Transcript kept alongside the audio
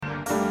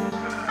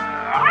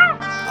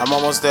I'm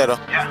almost there though.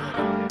 Yeah.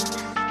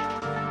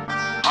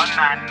 Oh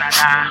na na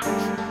na.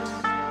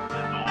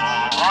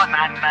 Oh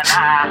na na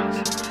na.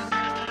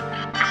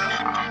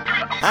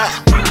 A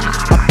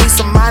peace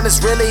of mind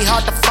is really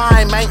hard to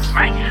find, man.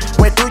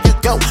 Where do you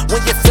go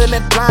when you're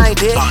feeling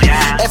blinded? Oh,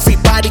 yeah.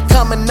 Everybody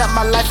coming up,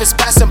 my life is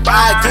passing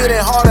by.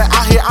 Getting harder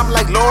out here, I'm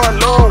like, Lord,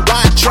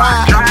 why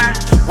try?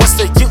 What's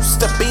the use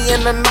to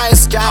being a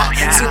nice guy? Oh,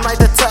 yeah. Seem like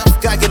the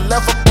tough guy, get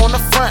love up on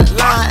the front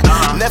line.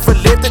 Never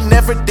lived it,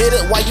 never did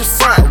it, why you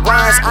front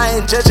rhymes? I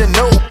ain't judging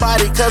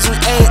nobody, cause we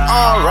ain't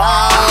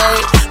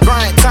alright.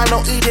 Grind time,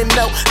 no eating,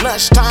 no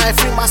lunchtime.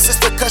 Free my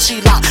sister cause she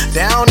locked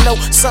down, no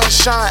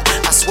sunshine.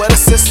 I swear the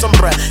system,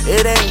 bruh,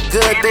 it ain't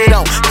good. They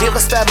don't give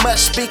us that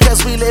much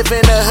because we live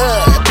in the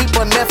hood.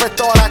 People never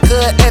thought I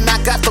could, and I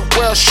got the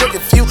world shook.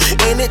 If you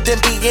in it, then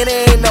be in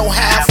it, ain't no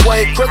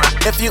halfway crook.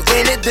 If you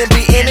in it, then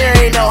be in it,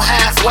 ain't no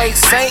halfway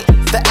saint.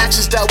 The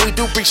actions that we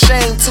do bring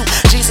shame to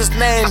Jesus'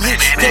 name. He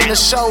came to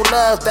show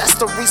love, that's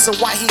the reason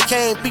why he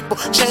came. People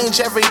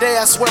change every day,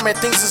 I swear, man,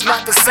 things is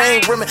not the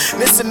same.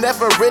 Reminiscing,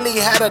 never really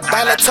had a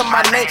dollar to my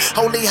name.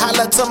 Holy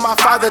holla to my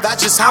father,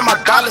 that's just how my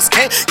dollars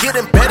came.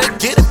 Getting better,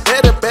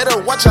 better,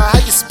 watch out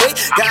how you speak.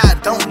 God,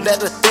 don't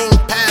let a thing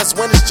pass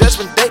when it's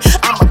judgment day.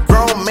 I'm a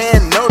grown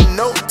man, no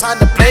time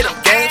to play them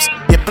games.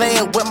 You're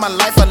playing with my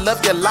life, I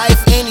love your life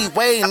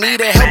anyway.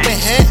 Need a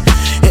helping hand?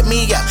 Hit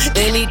me up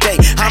any day.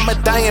 I'm a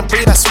dying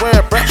breed, I swear,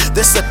 bruh.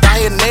 This a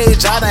dying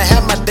age. I done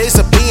had my days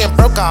of being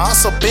broke, I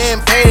also been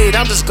paid.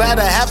 I'm just glad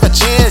I have a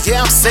chance.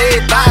 Yeah, I'm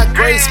saved by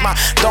grace. My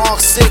dog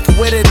sick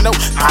with it, no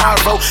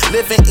tomorrow.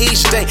 Living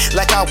each day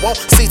like I won't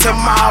see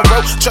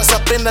tomorrow. Trust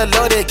up in the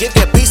Lord, they give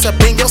you peace up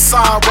in your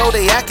sorrow.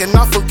 They acting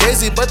awful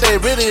crazy, but they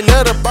really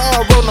love to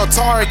borrow. No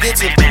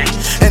targets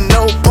and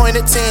no point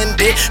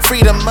attended.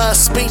 Freedom of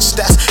speech,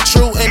 that's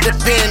true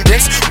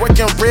independence.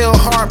 Working real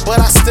hard, but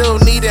I still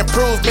need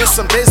improvement.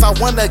 Some days I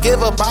wanna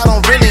give up, I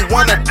don't really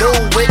wanna do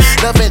it.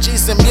 Loving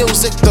Jesus and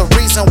music, the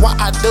reason why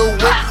I do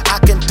it. I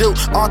can do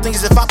all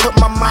things if I put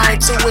my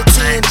mind to it.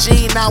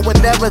 TNG, now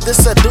whenever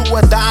this a do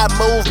or die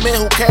movement.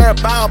 Who care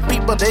about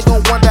people, they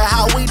gon' wonder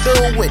how we do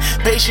it.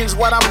 Patience,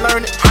 what I'm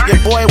learning.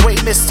 Your boy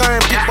waiting his turn,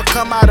 people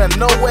come out of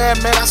nowhere,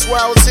 man, I swear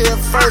I was here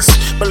first.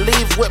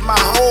 Believe with my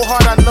whole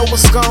heart, I know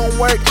it's gon'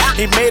 work.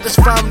 He made us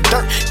from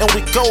dirt, and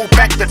we go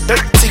back to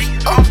dirty.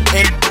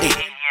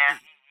 O-N-E.